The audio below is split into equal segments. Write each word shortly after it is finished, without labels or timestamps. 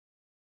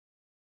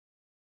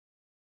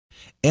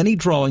Any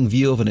drawing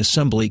view of an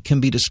assembly can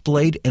be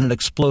displayed in an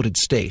exploded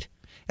state,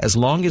 as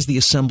long as the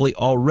assembly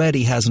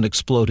already has an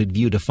exploded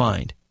view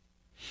defined.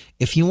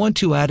 If you want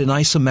to add an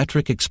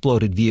isometric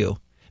exploded view,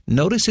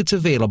 notice it's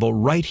available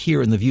right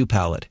here in the View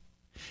palette.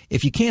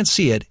 If you can't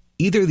see it,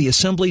 either the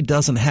assembly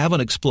doesn't have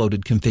an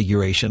exploded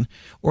configuration,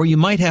 or you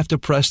might have to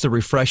press the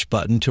refresh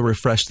button to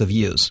refresh the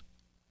views.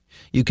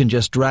 You can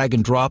just drag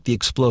and drop the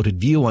exploded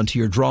view onto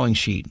your drawing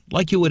sheet,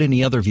 like you would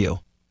any other view.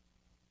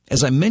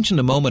 As I mentioned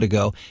a moment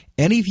ago,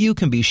 any view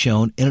can be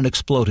shown in an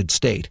exploded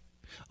state.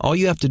 All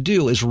you have to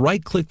do is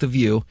right-click the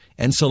view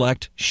and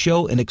select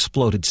Show in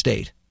Exploded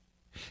State.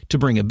 To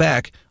bring it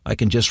back, I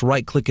can just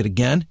right-click it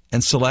again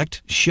and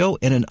select Show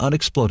in an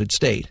Unexploded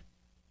State.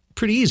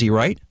 Pretty easy,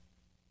 right?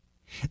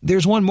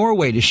 There's one more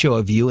way to show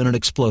a view in an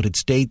exploded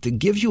state that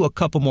gives you a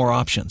couple more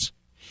options.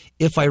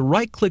 If I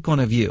right-click on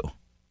a view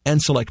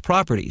and select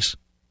Properties,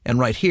 and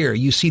right here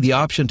you see the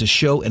option to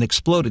show an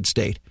exploded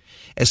state,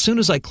 as soon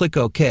as I click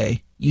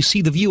OK, you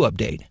see the view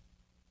update.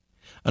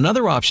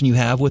 Another option you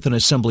have with an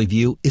assembly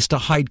view is to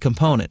hide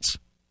components.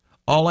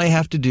 All I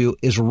have to do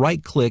is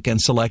right-click and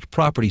select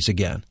Properties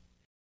again.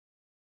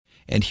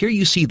 And here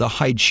you see the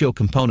Hide Show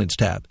Components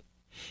tab.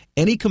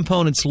 Any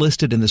components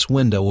listed in this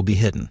window will be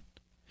hidden.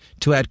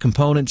 To add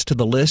components to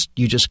the list,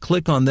 you just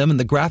click on them in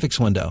the Graphics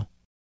window.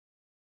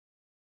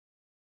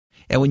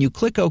 And when you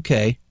click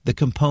OK, the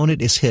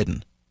component is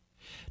hidden.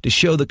 To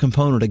show the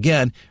component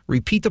again,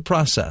 repeat the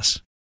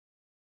process.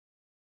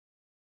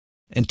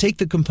 And take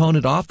the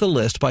component off the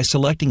list by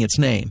selecting its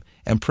name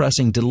and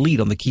pressing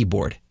Delete on the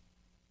keyboard.